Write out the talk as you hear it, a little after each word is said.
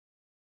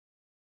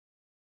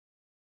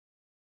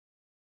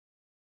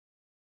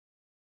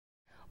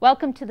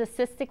Welcome to the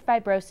Cystic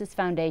Fibrosis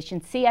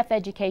Foundation CF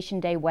Education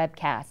Day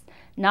webcast,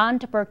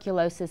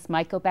 Nontuberculosis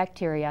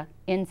Mycobacteria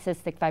in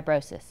Cystic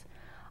Fibrosis.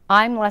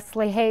 I'm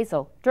Leslie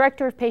Hazel,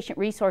 Director of Patient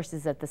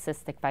Resources at the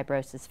Cystic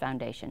Fibrosis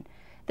Foundation.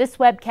 This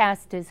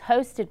webcast is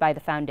hosted by the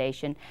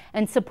Foundation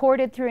and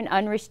supported through an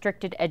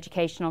unrestricted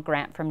educational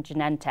grant from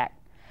Genentech.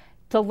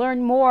 To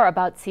learn more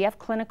about CF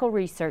clinical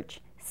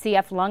research,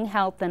 CF lung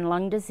health and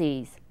lung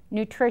disease,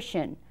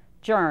 nutrition,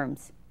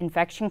 germs,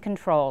 infection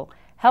control,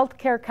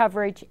 healthcare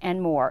coverage,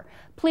 and more,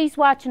 please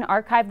watch an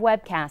archive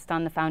webcast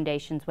on the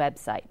Foundation's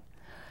website.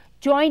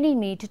 Joining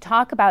me to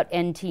talk about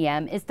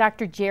NTM is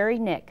Dr. Jerry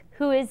Nick,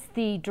 who is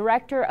the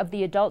Director of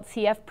the Adult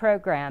CF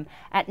Program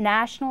at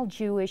National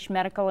Jewish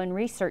Medical and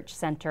Research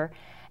Center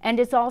and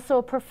is also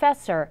a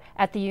professor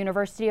at the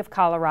University of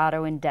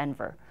Colorado in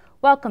Denver.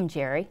 Welcome,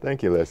 Jerry.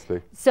 Thank you,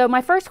 Leslie. So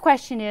my first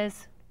question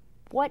is,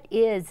 what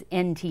is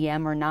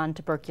NTM, or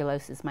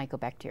non-tuberculosis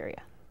mycobacteria?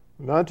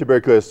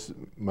 Non-tuberculous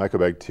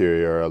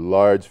mycobacteria are a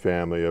large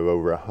family of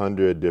over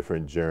 100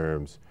 different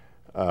germs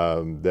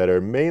that are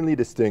mainly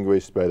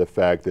distinguished by the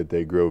fact that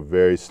they grow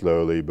very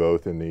slowly,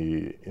 both in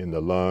the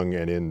lung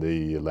and in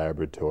the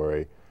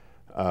laboratory.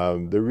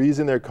 The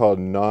reason they're called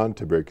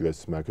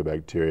non-tuberculous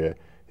mycobacteria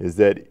is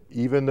that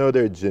even though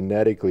they're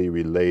genetically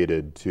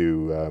related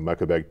to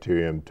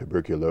Mycobacterium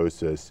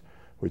tuberculosis,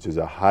 which is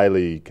a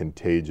highly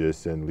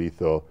contagious and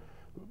lethal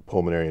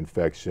pulmonary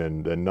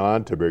infection, the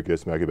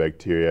non-tuberculous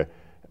mycobacteria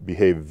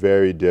behave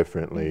very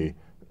differently,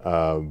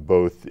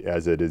 both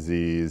as a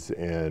disease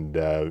and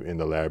in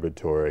the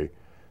laboratory.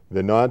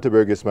 The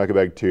non-tuberculous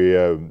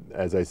mycobacteria,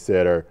 as I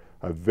said, are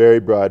a very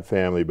broad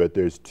family, but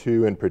there's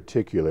two in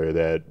particular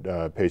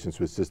that patients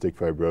with cystic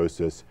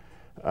fibrosis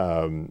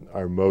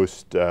are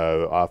most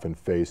often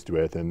faced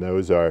with, and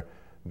those are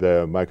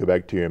the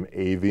Mycobacterium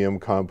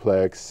avium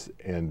complex,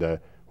 and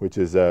which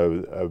is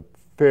a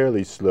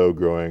fairly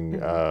slow-growing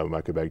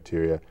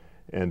mycobacteria,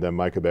 and the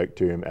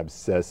Mycobacterium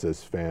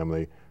abscessus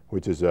family,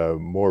 which is a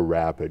more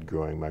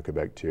rapid-growing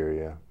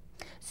mycobacteria.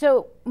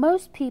 So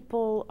most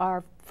people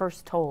are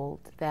first told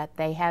that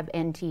they have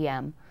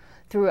NTM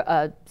through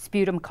a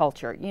sputum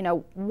culture. You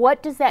know,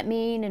 what does that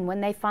mean, and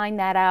when they find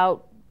that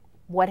out,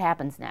 what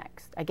happens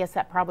next? I guess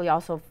that probably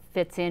also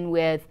fits in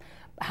with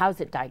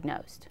how's it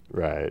diagnosed?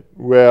 Right.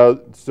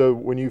 Well, so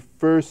when you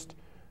first,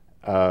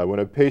 when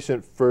a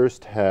patient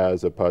first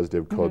has a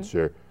positive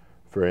culture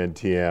for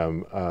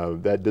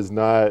NTM, that does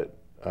not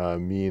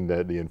mean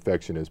that the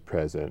infection is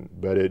present,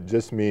 but it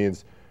just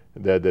means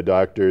that the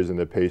doctors and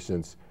the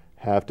patients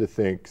have to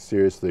think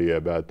seriously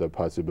about the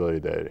possibility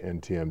that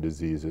NTM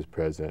disease is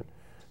present.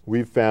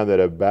 We've found that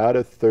about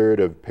a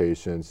third of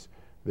patients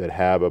that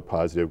have a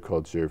positive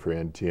culture for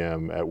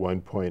NTM at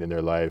one point in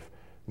their life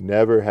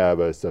never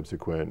have a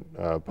subsequent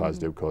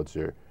positive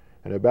culture,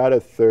 and about a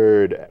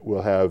third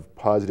will have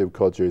positive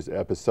cultures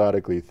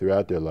episodically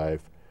throughout their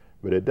life,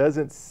 but it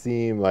doesn't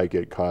seem like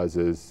it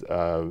causes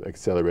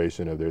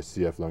acceleration of their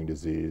CF lung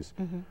disease.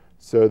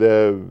 So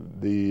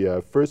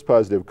the first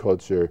positive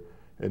culture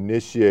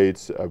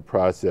initiates a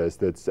process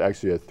that's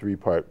actually a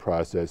three-part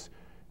process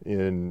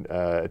in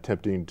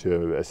attempting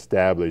to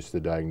establish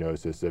the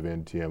diagnosis of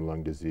NTM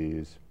lung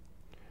disease.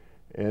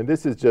 And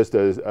this is just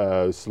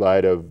a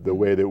slide of the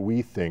way that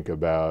we think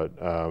about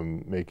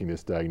making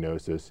this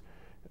diagnosis.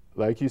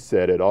 Like you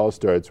said, it all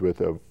starts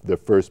with the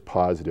first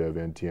positive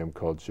NTM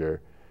culture.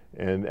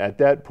 And at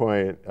that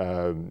point,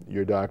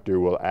 your doctor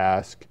will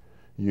ask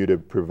you to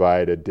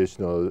provide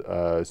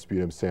additional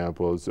sputum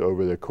samples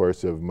over the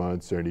course of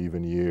months or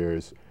even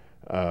years.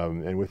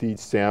 And with each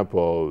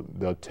sample,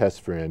 they'll test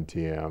for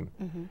NTM.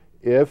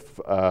 If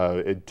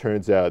it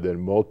turns out that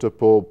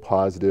multiple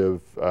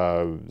positive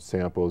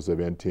samples of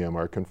NTM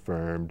are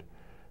confirmed,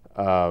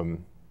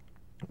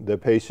 the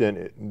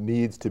patient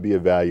needs to be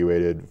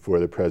evaluated for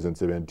the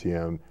presence of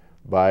NTM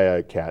by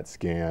a CAT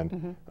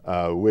scan,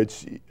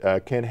 which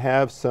can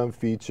have some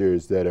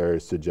features that are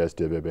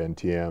suggestive of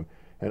NTM,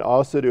 and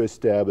also to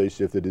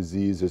establish if the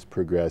disease is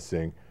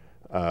progressing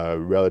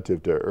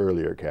relative to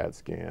earlier CAT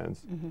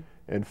scans.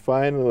 And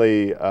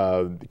finally,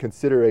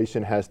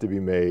 consideration has to be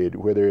made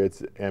whether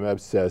it's M.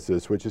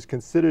 abscessus, which is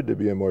considered to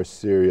be a more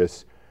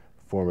serious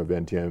form of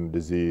NTM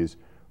disease,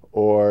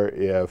 or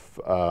if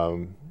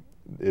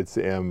it's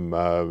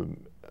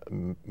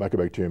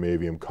Mycobacterium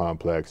avium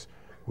complex,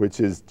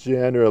 which is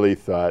generally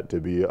thought to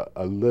be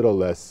a little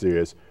less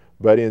serious,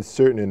 but in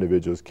certain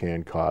individuals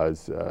can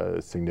cause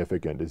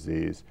significant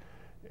disease.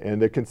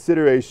 And the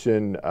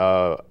consideration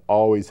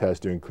always has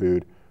to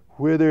include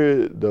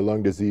whether the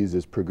lung disease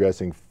is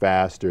progressing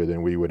faster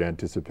than we would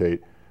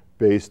anticipate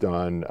based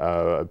on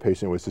a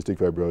patient with cystic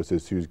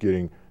fibrosis who's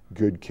getting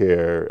good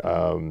care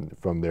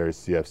from their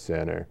CF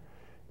center.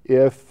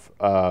 If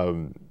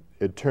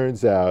it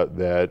turns out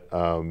that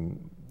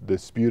the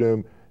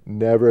sputum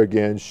never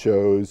again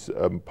shows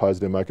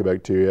positive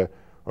mycobacteria,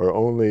 or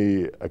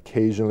only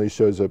occasionally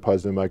shows a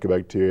positive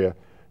mycobacteria,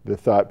 the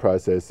thought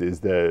process is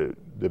that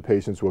the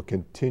patients will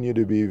continue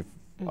to be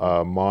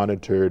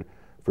monitored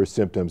for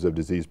symptoms of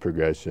disease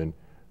progression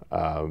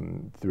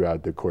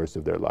throughout the course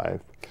of their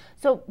life.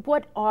 So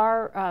what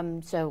are,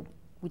 so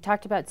we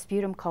talked about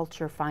sputum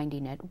culture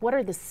finding it. What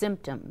are the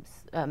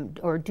symptoms,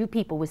 or do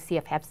people with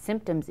CF have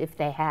symptoms if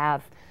they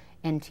have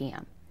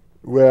NTM?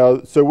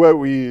 Well, so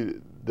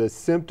the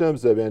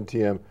symptoms of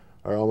NTM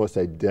are almost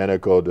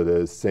identical to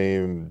the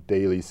same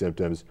daily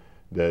symptoms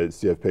that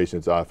CF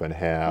patients often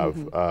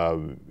have,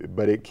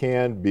 but it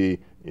can be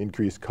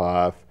increased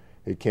cough,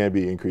 it can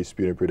be increased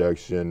sputum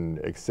production,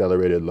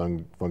 accelerated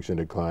lung function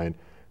decline.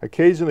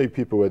 Occasionally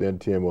people with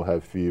NTM will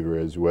have fever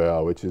as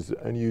well, which is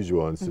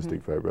unusual in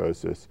cystic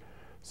fibrosis.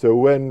 So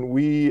when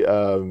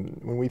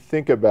we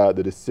think about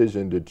the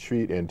decision to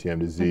treat NTM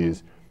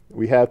disease,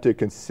 we have to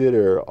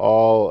consider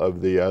all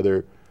of the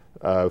other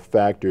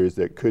factors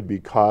that could be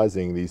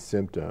causing these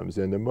symptoms.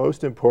 And the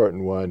most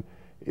important one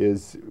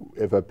is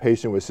if a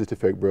patient with cystic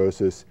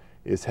fibrosis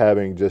is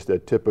having just a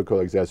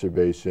typical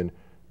exacerbation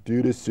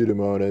due to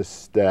Pseudomonas,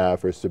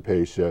 staph, or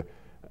Cepacia.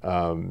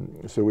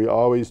 So we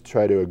always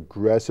try to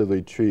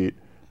aggressively treat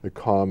the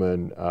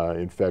common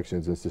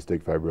infections in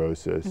cystic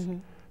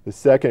fibrosis. The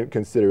second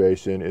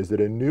consideration is that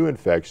a new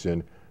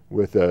infection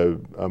with a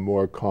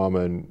more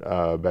common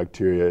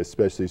bacteria,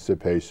 especially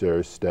Cepacia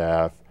or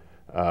staph,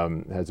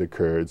 has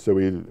occurred. So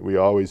we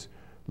always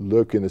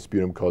look in the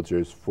sputum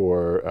cultures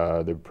for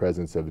the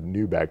presence of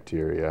new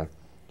bacteria.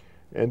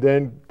 And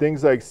then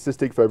things like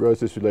cystic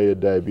fibrosis-related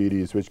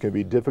diabetes, which can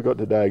be difficult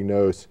to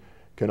diagnose,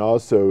 can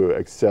also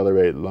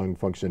accelerate lung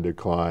function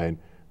decline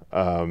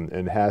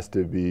and has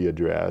to be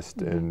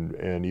addressed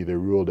and either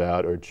ruled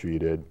out or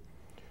treated.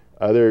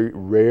 Other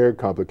rare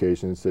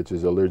complications, such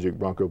as allergic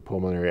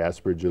bronchopulmonary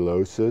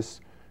aspergillosis,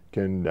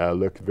 can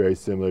look very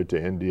similar to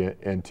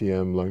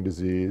NTM lung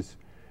disease.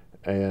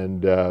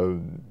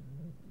 And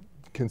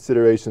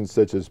considerations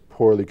such as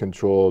poorly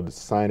controlled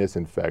sinus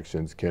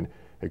infections can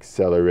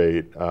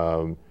accelerate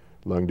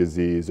lung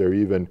disease, or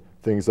even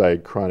things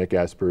like chronic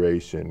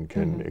aspiration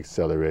can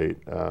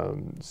accelerate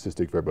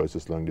cystic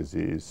fibrosis lung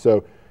disease.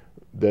 So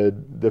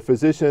the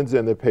physicians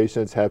and the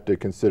patients have to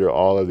consider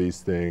all of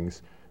these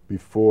things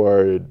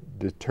before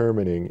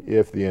determining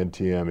if the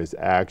NTM is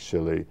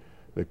actually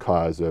the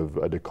cause of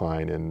a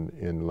decline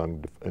in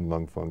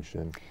lung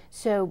function.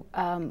 So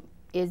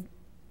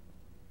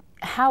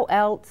how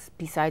else,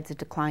 besides a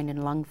decline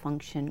in lung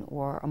function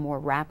or a more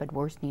rapid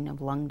worsening of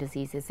lung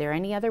disease, is there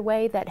any other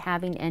way that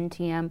having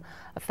NTM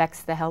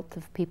affects the health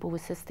of people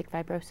with cystic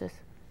fibrosis?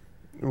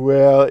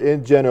 Well,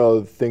 in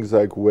general, things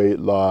like weight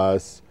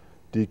loss,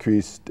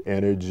 decreased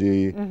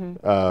energy,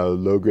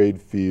 low-grade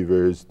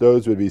fevers,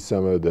 those would be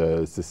some of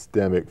the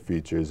systemic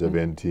features of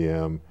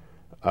NTM.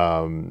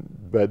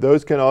 But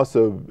those can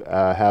also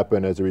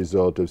happen as a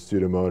result of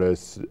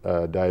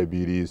Pseudomonas,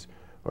 diabetes,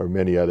 or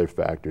many other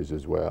factors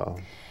as well.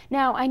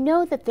 Now, I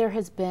know that there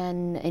has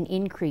been an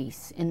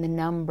increase in the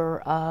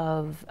number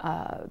of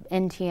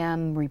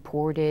NTM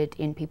reported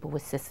in people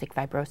with cystic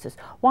fibrosis.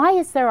 Why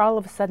is there all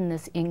of a sudden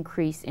this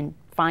increase in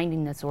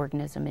finding this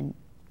organism in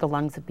the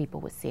lungs of people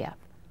with CF?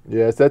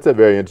 Yes, that's a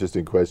very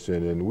interesting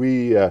question, and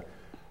we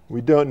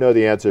don't know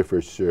the answer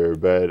for sure,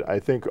 but I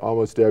think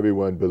almost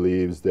everyone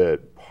believes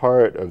that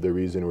part of the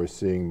reason we're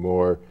seeing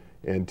more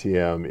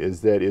NTM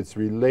is that it's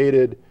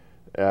related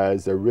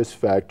as a risk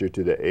factor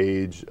to the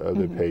age of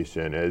the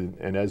patient.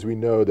 And as we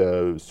know,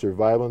 the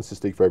survival in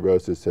cystic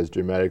fibrosis has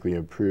dramatically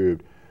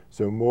improved.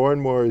 So more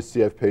and more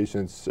CF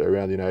patients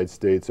around the United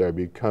States are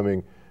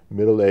becoming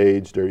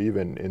middle-aged or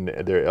even in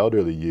their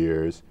elderly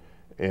years.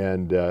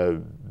 And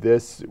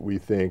this, we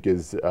think,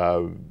 is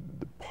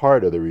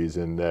part of the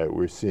reason that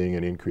we're seeing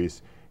an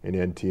increase in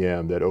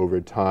NTM, that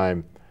over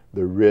time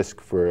the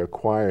risk for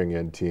acquiring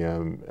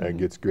NTM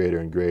gets greater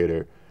and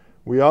greater.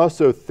 We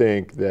also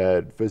think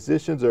that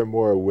physicians are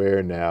more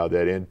aware now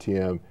that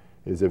NTM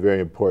is a very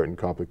important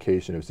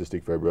complication of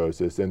cystic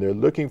fibrosis, and they're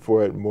looking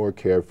for it more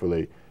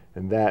carefully,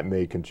 and that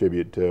may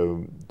contribute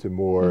to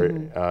more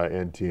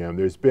NTM.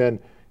 There's been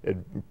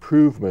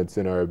improvements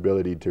in our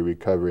ability to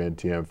recover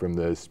NTM from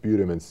the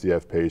sputum in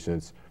CF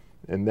patients,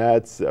 and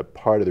that's a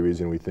part of the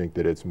reason we think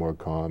that it's more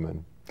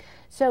common.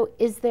 So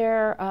is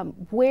there,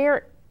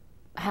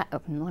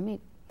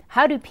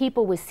 how do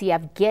people with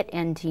CF get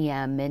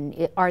NTM,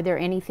 and are there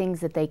any things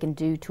that they can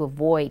do to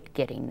avoid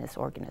getting this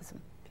organism?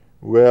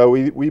 Well,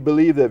 we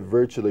believe that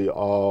virtually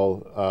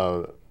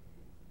all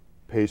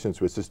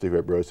patients with cystic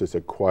fibrosis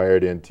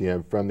acquired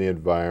NTM from the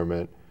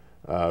environment,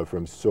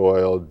 from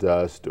soil,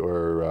 dust,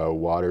 or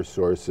water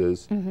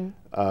sources.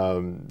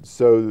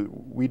 So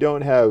we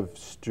don't have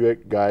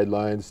strict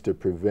guidelines to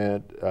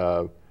prevent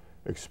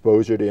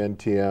exposure to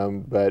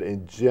NTM, but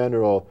in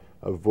general,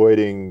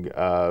 avoiding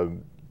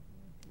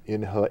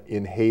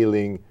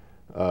inhaling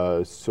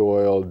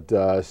soil,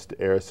 dust,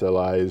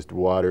 aerosolized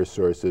water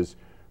sources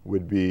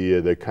would be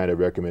the kind of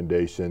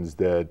recommendations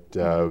that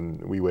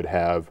we would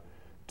have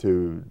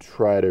to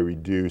try to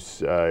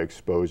reduce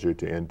exposure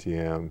to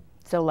NTM.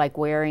 So like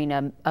wearing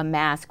a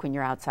mask when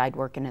you're outside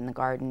working in the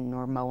garden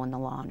or mowing the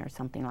lawn or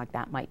something like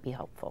that might be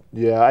helpful.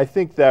 Yeah, I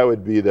think that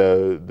would be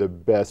the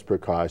best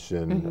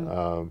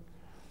precaution.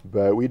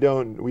 but we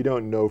don't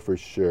know for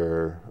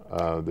sure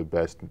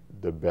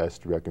the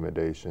best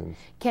recommendations.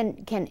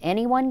 Can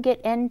anyone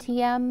get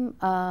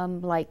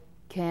NTM? Like,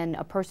 can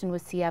a person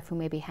with CF who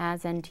maybe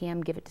has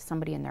NTM give it to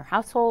somebody in their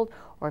household,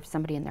 or if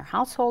somebody in their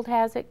household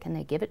has it, can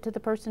they give it to the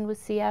person with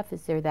CF?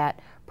 Is there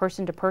that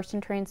person-to-person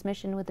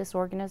transmission with this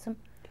organism?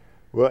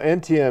 Well,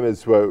 NTM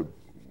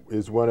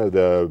is one of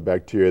the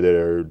bacteria that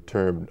are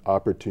termed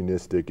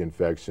opportunistic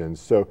infections.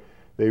 So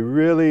they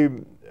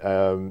really,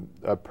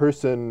 a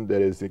person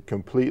that is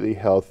completely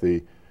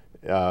healthy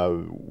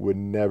would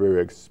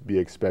never be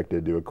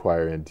expected to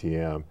acquire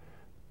NTM.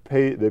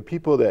 The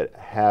people that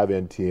have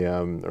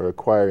NTM or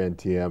acquire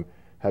NTM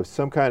have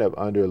some kind of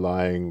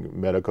underlying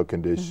medical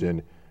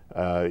condition,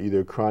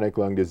 either chronic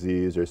lung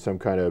disease or some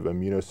kind of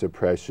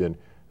immunosuppression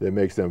that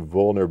makes them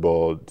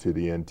vulnerable to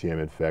the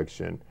NTM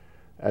infection.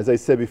 As I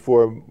said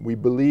before, we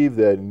believe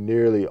that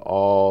nearly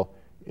all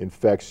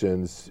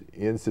infections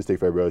in cystic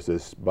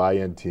fibrosis by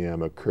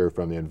NTM occur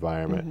from the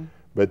environment.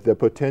 But the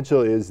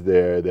potential is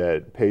there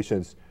that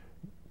patients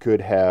could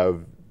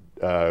have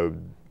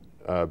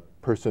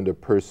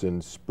person-to-person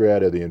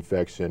spread of the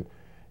infection.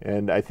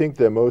 And I think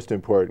the most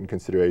important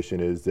consideration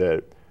is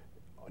that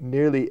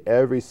nearly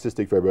every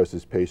cystic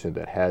fibrosis patient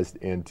that has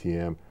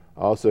NTM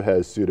also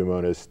has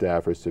Pseudomonas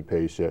staph or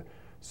cepacia.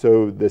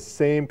 So the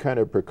same kind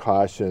of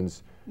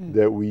precautions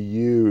that we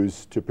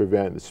use to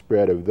prevent the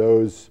spread of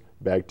those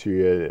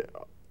bacteria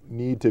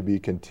need to be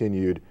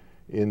continued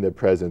in the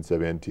presence of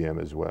NTM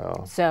as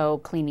well. So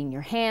cleaning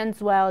your hands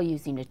well,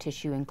 using a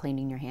tissue and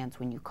cleaning your hands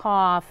when you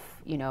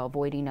cough, you know,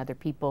 avoiding other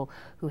people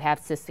who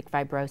have cystic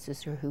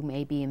fibrosis or who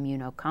may be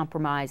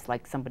immunocompromised,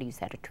 like somebody who's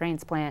had a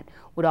transplant,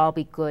 would all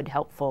be good,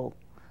 helpful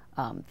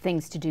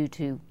things to do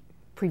to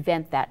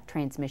prevent that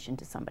transmission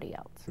to somebody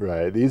else.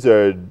 Right. These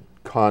are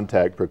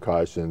contact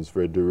precautions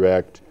for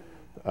direct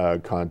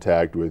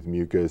contact with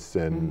mucus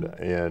and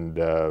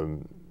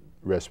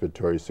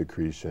respiratory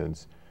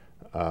secretions.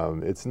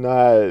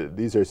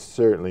 These are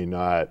certainly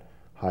not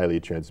highly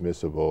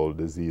transmissible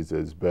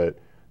diseases, but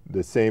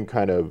the same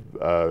kind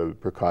of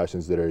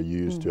precautions that are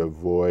used to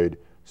avoid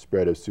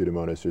spread of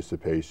Pseudomonas or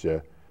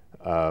cepacia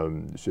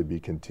should be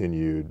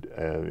continued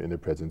in the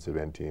presence of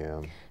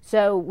NTM.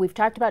 So we've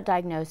talked about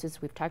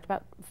diagnosis, we've talked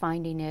about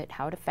finding it,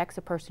 how it affects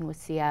a person with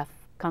CF.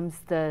 Comes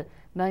the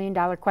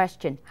 $1,000,000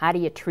 question: how do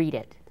you treat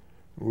it?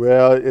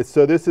 Well,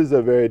 so this is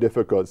a very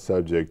difficult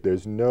subject.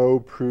 There's no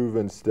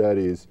proven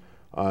studies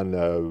on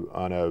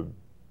a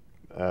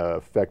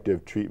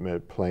effective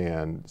treatment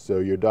plan. So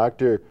your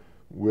doctor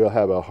will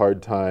have a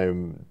hard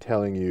time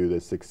telling you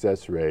the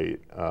success rate.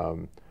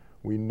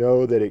 We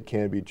know that it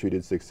can be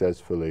treated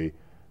successfully,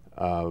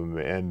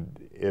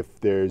 and if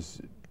there's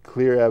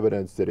clear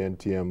evidence that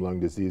NTM lung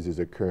disease is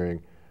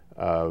occurring,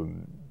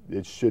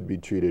 it should be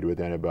treated with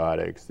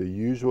antibiotics. The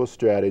usual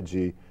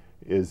strategy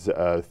is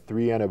a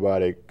 3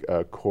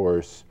 antibiotic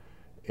course,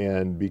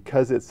 and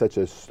because it's such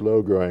a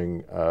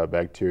slow-growing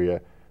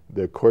bacteria,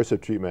 the course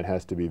of treatment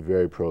has to be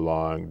very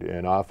prolonged,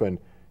 and often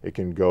it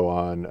can go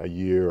on a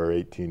year or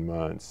 18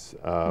 months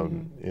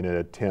in an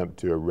attempt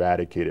to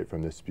eradicate it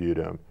from the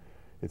sputum.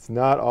 It's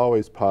not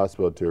always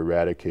possible to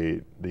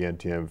eradicate the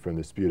NTM from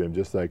the sputum,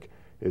 just like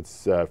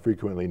it's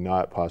frequently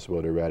not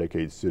possible to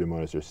eradicate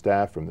Pseudomonas or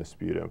staph from the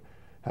sputum.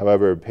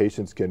 However,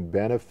 patients can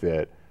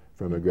benefit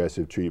from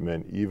aggressive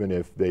treatment even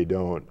if they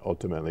don't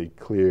ultimately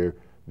clear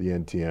the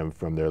NTM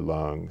from their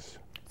lungs.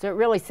 So it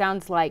really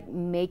sounds like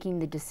making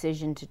the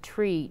decision to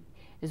treat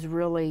is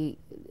really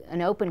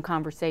an open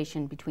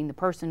conversation between the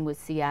person with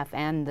CF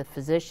and the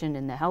physician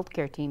and the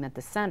healthcare team at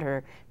the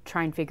center, to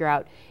try and figure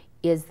out,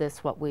 is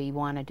this what we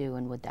want to do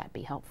and would that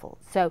be helpful?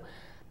 So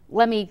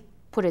let me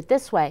put it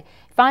this way.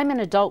 If I'm an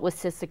adult with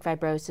cystic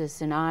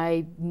fibrosis and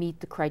I meet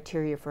the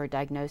criteria for a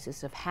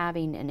diagnosis of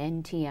having an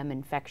NTM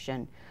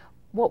infection,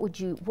 what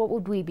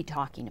would we be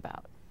talking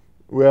about?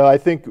 Well, I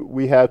think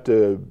we have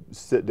to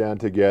sit down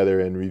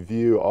together and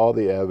review all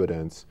the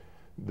evidence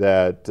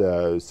that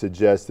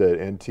suggests that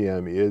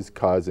NTM is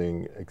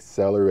causing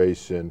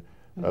acceleration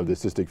of the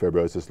cystic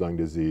fibrosis lung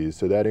disease.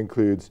 So that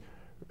includes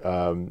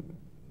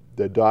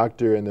the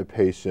doctor and the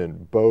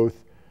patient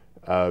both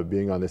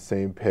being on the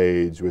same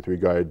page with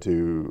regard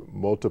to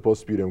multiple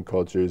sputum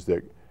cultures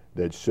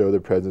that show the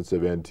presence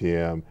of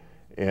NTM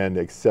and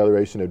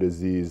acceleration of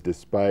disease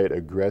despite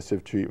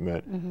aggressive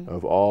treatment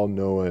of all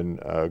known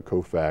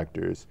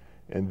cofactors.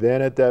 And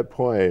then at that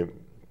point,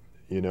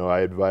 you know, I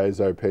advise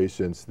our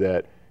patients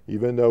that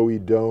even though we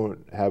don't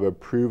have a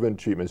proven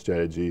treatment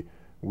strategy,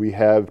 we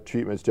have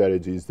treatment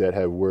strategies that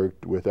have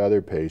worked with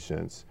other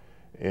patients.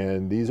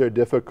 And these are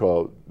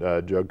difficult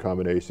drug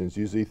combinations,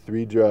 usually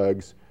 3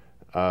 drugs,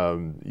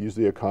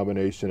 usually a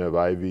combination of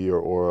IV or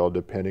oral,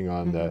 depending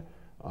on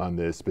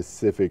the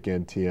specific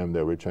NTM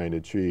that we're trying to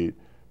treat,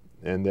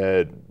 and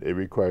that it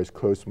requires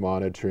close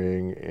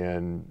monitoring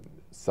and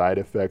side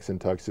effects and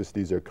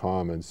toxicities are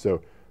common.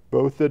 So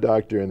both the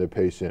doctor and the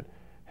patient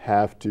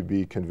have to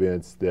be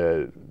convinced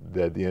that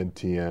the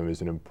NTM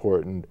is an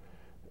important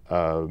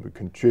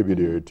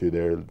contributor to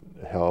their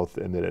health,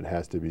 and that it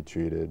has to be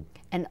treated.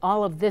 And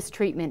all of this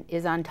treatment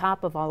is on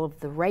top of all of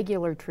the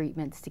regular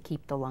treatments to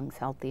keep the lungs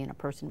healthy and a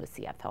person with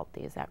CF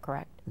healthy. Is that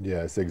correct?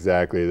 Yes,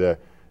 exactly.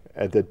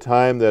 At the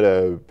time that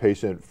a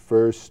patient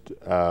first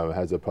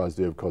has a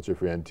positive culture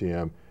for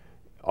NTM,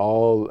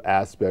 all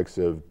aspects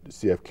of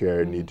CF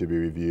care need to be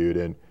reviewed,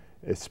 and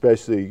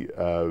especially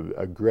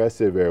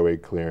aggressive airway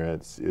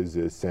clearance is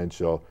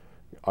essential.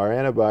 Our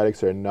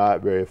antibiotics are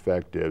not very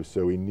effective,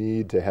 so we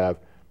need to have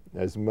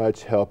as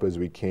much help as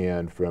we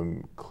can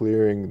from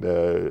clearing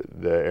the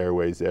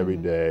airways every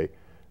day.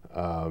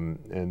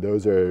 And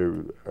those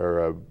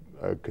are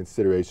a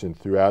consideration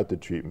throughout the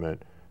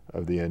treatment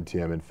of the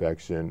NTM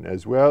infection,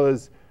 as well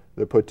as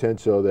the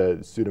potential that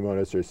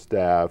Pseudomonas or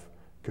staph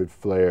could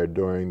flare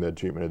during the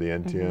treatment of the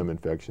NTM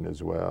infection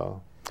as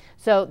well.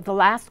 So the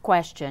last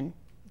question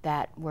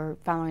that we're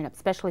following up,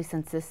 especially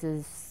since this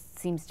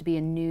seems to be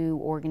a new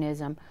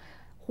organism,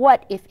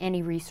 what, if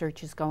any,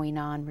 research is going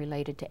on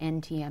related to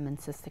NTM and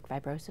cystic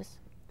fibrosis?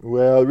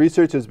 Well,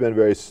 research has been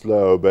very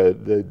slow,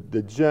 but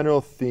the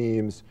general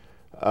themes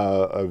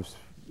of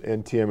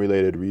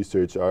NTM-related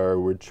research are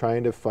we're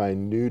trying to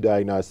find new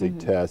diagnostic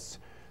tests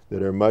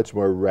that are much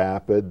more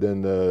rapid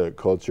than the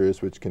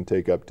cultures, which can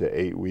take up to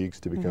 8 weeks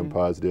to become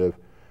positive.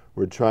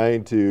 We're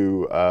trying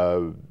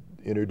to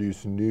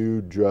introduce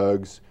new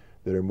drugs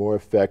that are more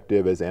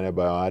effective as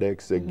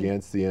antibiotics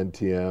against the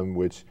NTM,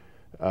 which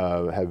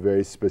have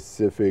very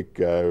specific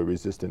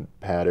resistant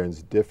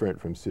patterns different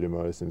from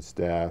Pseudomonas and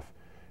staph.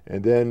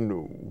 And then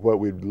what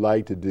we'd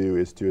like to do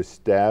is to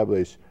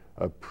establish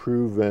a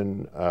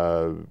proven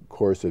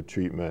course of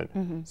treatment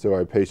so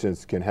our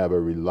patients can have a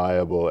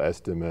reliable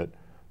estimate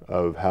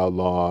of how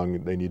long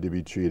they need to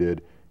be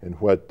treated and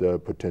what the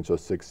potential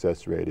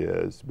success rate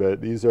is.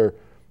 But these are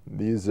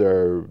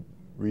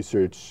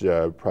research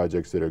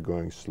projects that are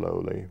going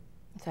slowly.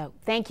 So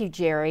thank you,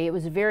 Jerry. It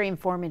was a very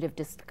informative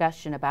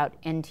discussion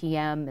about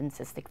NTM and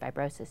cystic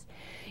fibrosis.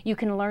 You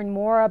can learn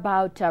more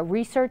about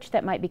research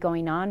that might be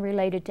going on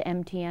related to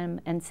NTM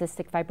and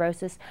cystic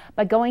fibrosis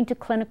by going to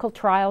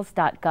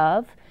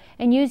clinicaltrials.gov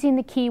and using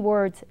the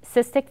keywords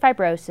cystic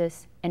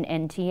fibrosis and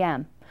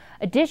NTM.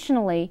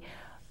 Additionally,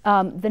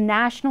 the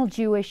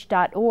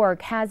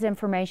nationaljewish.org has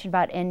information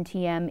about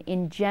NTM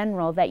in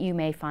general that you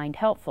may find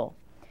helpful.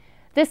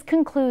 This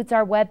concludes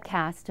our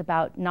webcast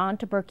about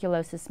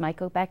nontuberculosis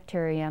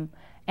mycobacterium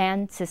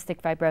and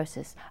cystic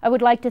fibrosis. I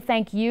would like to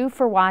thank you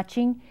for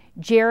watching,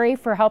 Jerry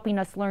for helping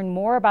us learn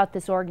more about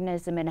this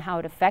organism and how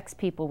it affects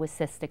people with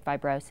cystic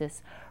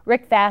fibrosis,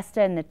 Rick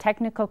Vasta and the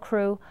technical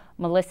crew,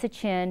 Melissa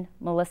Chin,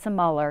 Melissa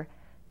Muller,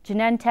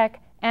 Genentech,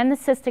 and the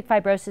Cystic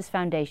Fibrosis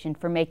Foundation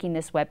for making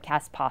this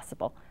webcast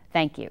possible.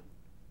 Thank you.